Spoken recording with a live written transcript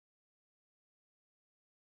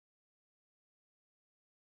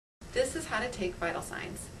This is how to take vital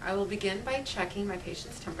signs. I will begin by checking my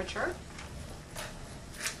patient's temperature.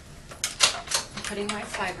 I'm putting my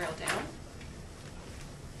slide rail down.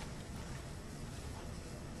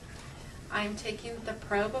 I'm taking the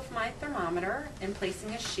probe of my thermometer and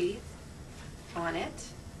placing a sheath on it.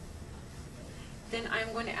 Then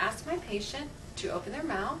I'm going to ask my patient to open their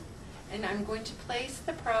mouth, and I'm going to place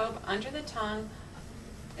the probe under the tongue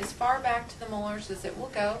as far back to the molars as it will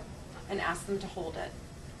go and ask them to hold it.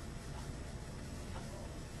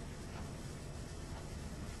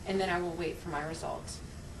 And then I will wait for my results.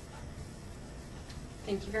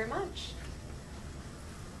 Thank you very much.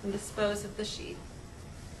 And dispose of the sheath.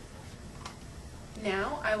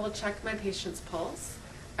 Now I will check my patient's pulse.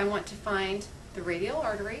 I want to find the radial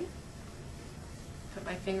artery. Put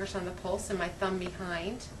my fingers on the pulse and my thumb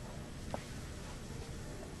behind.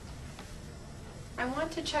 I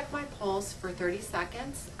want to check my pulse for 30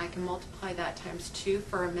 seconds. I can multiply that times 2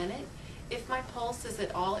 for a minute. If my pulse is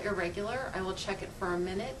at all irregular, I will check it for a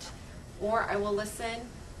minute, or I will listen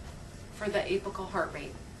for the apical heart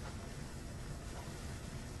rate.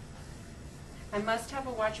 I must have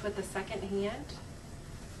a watch with a second hand,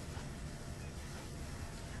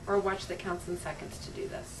 or a watch that counts in seconds to do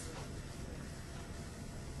this.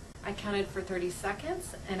 I counted for 30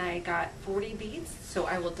 seconds and I got 40 beats, so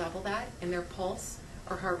I will double that, and their pulse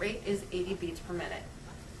or heart rate is 80 beats per minute.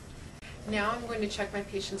 Now I'm going to check my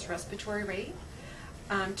patient's respiratory rate.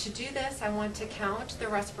 To do this, I want to count the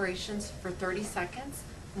respirations for 30 seconds,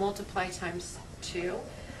 multiply times 2.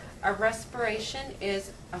 A respiration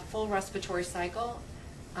is a full respiratory cycle,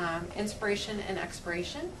 inspiration and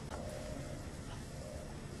expiration.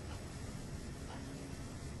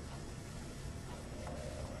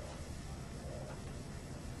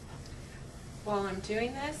 While I'm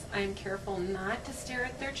doing this, I am careful not to stare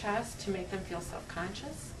at their chest to make them feel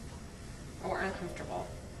self-conscious or uncomfortable.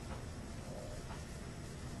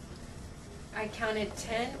 I counted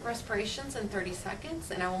 10 respirations in 30 seconds,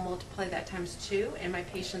 and I will multiply that times 2, and my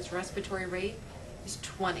patient's respiratory rate is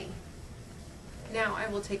 20. Now I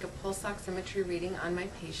will take a pulse oximetry reading on my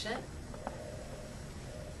patient.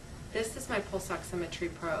 This is my pulse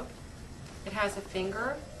oximetry probe. It has a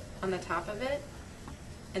finger on the top of it,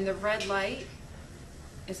 and the red light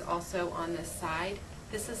is also on this side.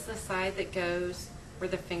 This is the side that goes where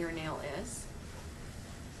the fingernail is.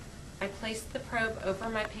 I placed the probe over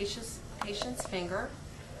my patient's finger.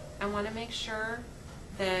 I want to make sure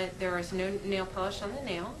that there is no nail polish on the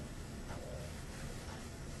nail.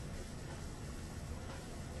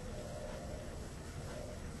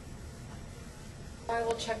 I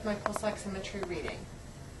will check my pulse oximetry reading,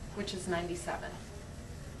 which is 97.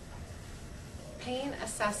 Pain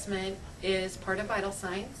assessment is part of vital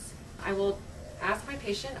signs. I will ask my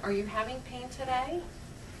patient, are you having pain today?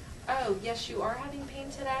 Oh, yes, you are having pain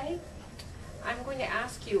today. I'm going to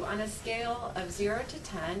ask you on a scale of 0 to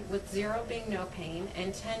 10, with 0 being no pain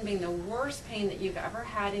and 10 being the worst pain that you've ever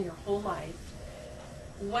had in your whole life,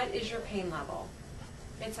 what is your pain level?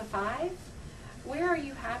 It's a 5? Where are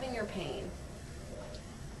you having your pain?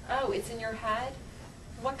 Oh, it's in your head?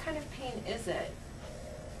 What kind of pain is it?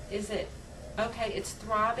 Is it okay, it's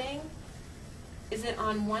throbbing? Is it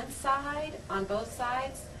on one side, on both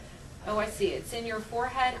sides? Oh, I see. It's in your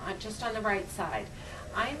forehead, just on the right side.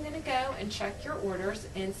 I'm going to go and check your orders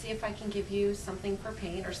and see if I can give you something for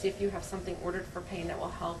pain, or see if you have something ordered for pain that will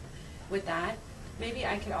help with that. Maybe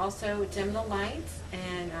I could also dim the lights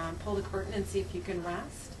and pull the curtain and see if you can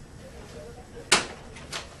rest.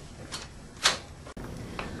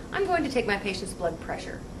 I'm going to take my patient's blood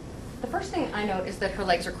pressure. The first thing I note is that her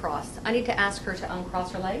legs are crossed. I need to ask her to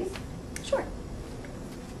uncross her legs. Sure.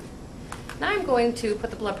 Now I'm going to put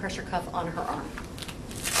the blood pressure cuff on her arm.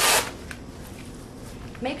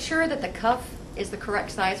 Make sure that the cuff is the correct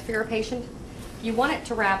size for your patient. You want it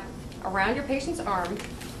to wrap around your patient's arm,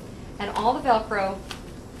 and all the Velcro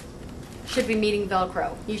should be meeting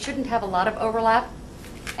Velcro. You shouldn't have a lot of overlap,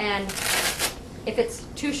 and if it's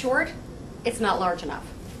too short, it's not large enough.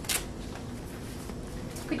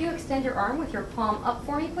 Could you extend your arm with your palm up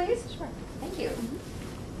for me, please? Sure. Thank you.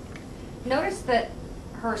 Notice that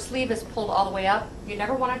her sleeve is pulled all the way up. You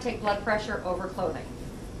never want to take blood pressure over clothing.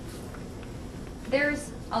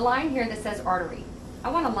 There's a line here that says artery.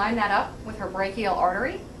 I want to line that up with her brachial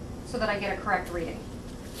artery so that I get a correct reading.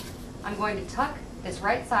 I'm going to tuck this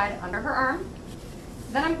right side under her arm.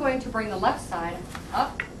 Then I'm going to bring the left side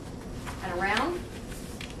up and around,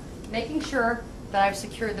 making sure that I've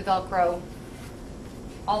secured the Velcro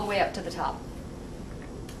all the way up to the top.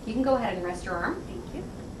 You can go ahead and rest your arm. Thank you.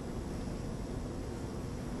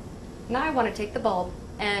 Now I want to take the bulb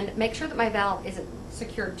and make sure that my valve isn't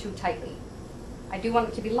secured too tightly. I do want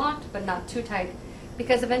it to be locked, but not too tight,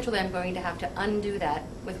 because eventually I'm going to have to undo that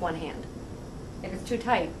with one hand. If it's too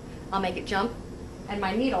tight, I'll make it jump, and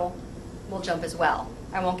my needle will jump as well.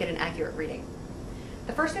 I won't get an accurate reading.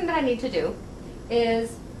 The first thing that I need to do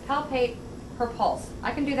is palpate her pulse.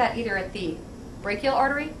 I can do that either at the brachial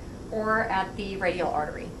artery or at the radial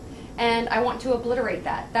artery. And I want to obliterate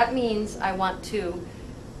that. That means I want to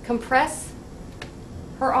compress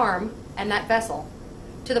her arm and that vessel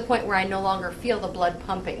to the point where I no longer feel the blood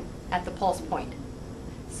pumping at the pulse point.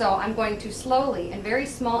 So I'm going to slowly, in very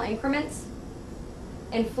small increments,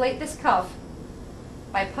 inflate this cuff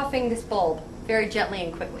by puffing this bulb very gently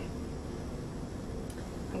and quickly.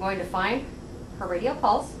 I'm going to find her radial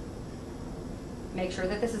pulse, make sure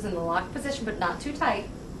that this is in the locked position but not too tight,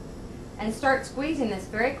 and start squeezing this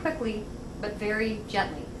very quickly but very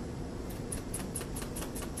gently.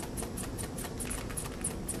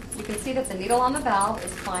 You can see that the needle on the valve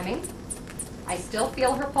is climbing. I still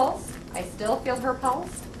feel her pulse. I still feel her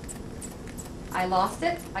pulse. I lost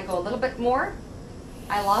it. I go a little bit more.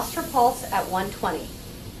 I lost her pulse at 120.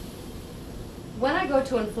 When I go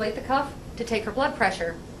to inflate the cuff to take her blood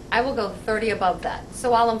pressure, I will go 30 above that.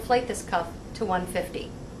 So I'll inflate this cuff to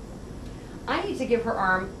 150. I need to give her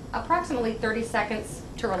arm approximately 30 seconds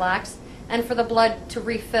to relax and for the blood to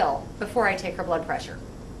refill before I take her blood pressure.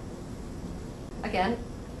 Again,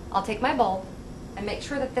 I'll take my bulb and make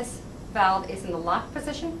sure that this valve is in the locked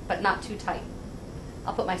position but not too tight.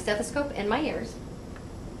 I'll put my stethoscope in my ears,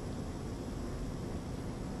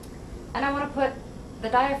 and I want to put the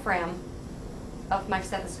diaphragm of my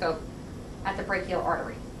stethoscope at the brachial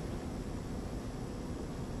artery.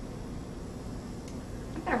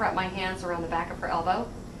 I'm going to wrap my hands around the back of her elbow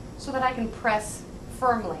so that I can press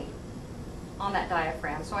firmly on that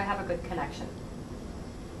diaphragm so I have a good connection.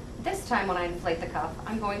 This time when I inflate the cuff,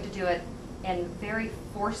 I'm going to do it in very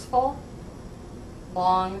forceful,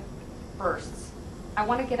 long bursts. I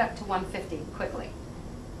want to get up to 150 quickly.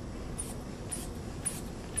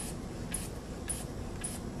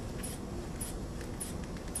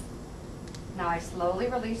 Now I slowly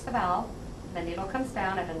release the valve. The needle comes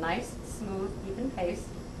down at a nice, smooth, even pace.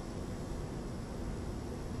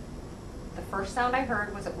 The first sound I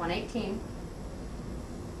heard was at 118.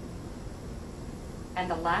 And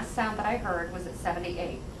the last sound that I heard was at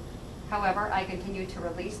 78. However, I continue to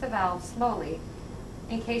release the valve slowly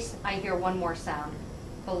in case I hear one more sound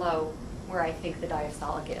below where I think the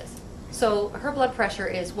diastolic is. So her blood pressure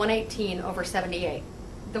is 118 over 78.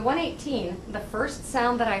 The 118, the first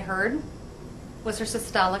sound that I heard was her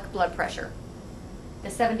systolic blood pressure. The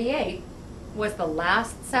 78 was the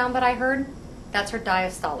last sound that I heard. That's her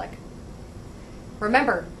diastolic.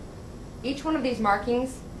 Remember, each one of these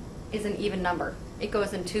markings is an even number. It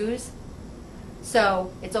goes in twos,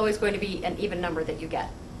 so it's always going to be an even number that you get.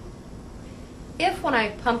 If when I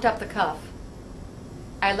pumped up the cuff,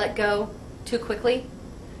 I let go too quickly,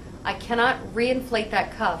 I cannot reinflate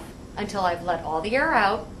that cuff until I've let all the air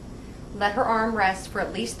out, let her arm rest for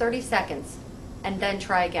at least 30 seconds, and then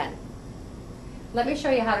try again. Let me show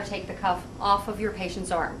you how to take the cuff off of your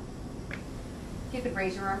patient's arm. If you could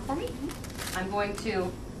raise your arm for me. I'm going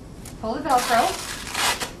to pull the Velcro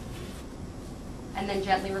and then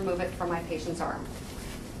gently remove it from my patient's arm.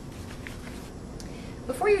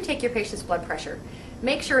 Before you take your patient's blood pressure,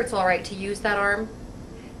 make sure it's all right to use that arm.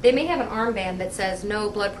 They may have an armband that says no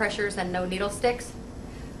blood pressures and no needle sticks.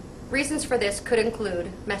 Reasons for this could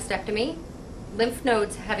include mastectomy, lymph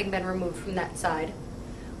nodes having been removed from that side,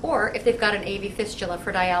 or if they've got an AV fistula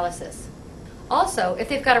for dialysis. Also, if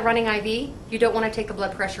they've got a running IV, you don't want to take the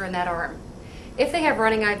blood pressure in that arm. If they have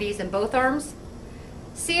running IVs in both arms,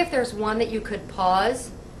 see if there's one that you could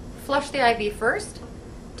pause, flush the IV first,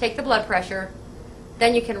 take the blood pressure,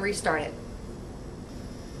 then you can restart it.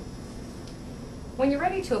 When you're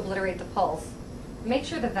ready to obliterate the pulse, make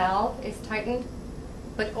sure the valve is tightened,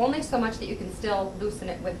 but only so much that you can still loosen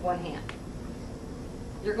it with one hand.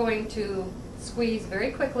 You're going to squeeze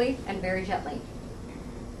very quickly and very gently.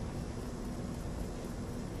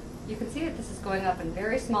 You can see that this is going up in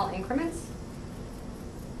very small increments.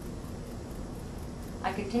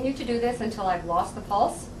 I continue to do this until I've lost the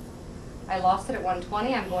pulse. I lost it at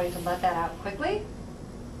 120. I'm going to let that out quickly.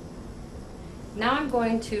 Now I'm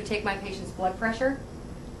going to take my patient's blood pressure.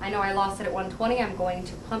 I know I lost it at 120. I'm going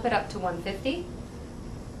to pump it up to 150.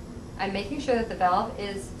 I'm making sure that the valve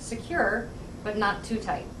is secure, but not too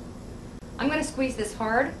tight. I'm going to squeeze this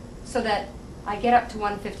hard so that I get up to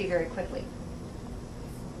 150 very quickly.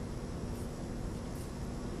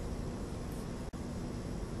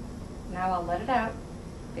 Now I'll let it out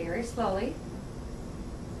very slowly.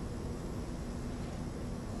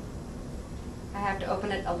 I have to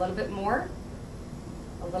open it a little bit more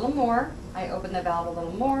A little more. I open the valve a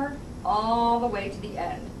little more, all the way to the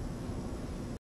end.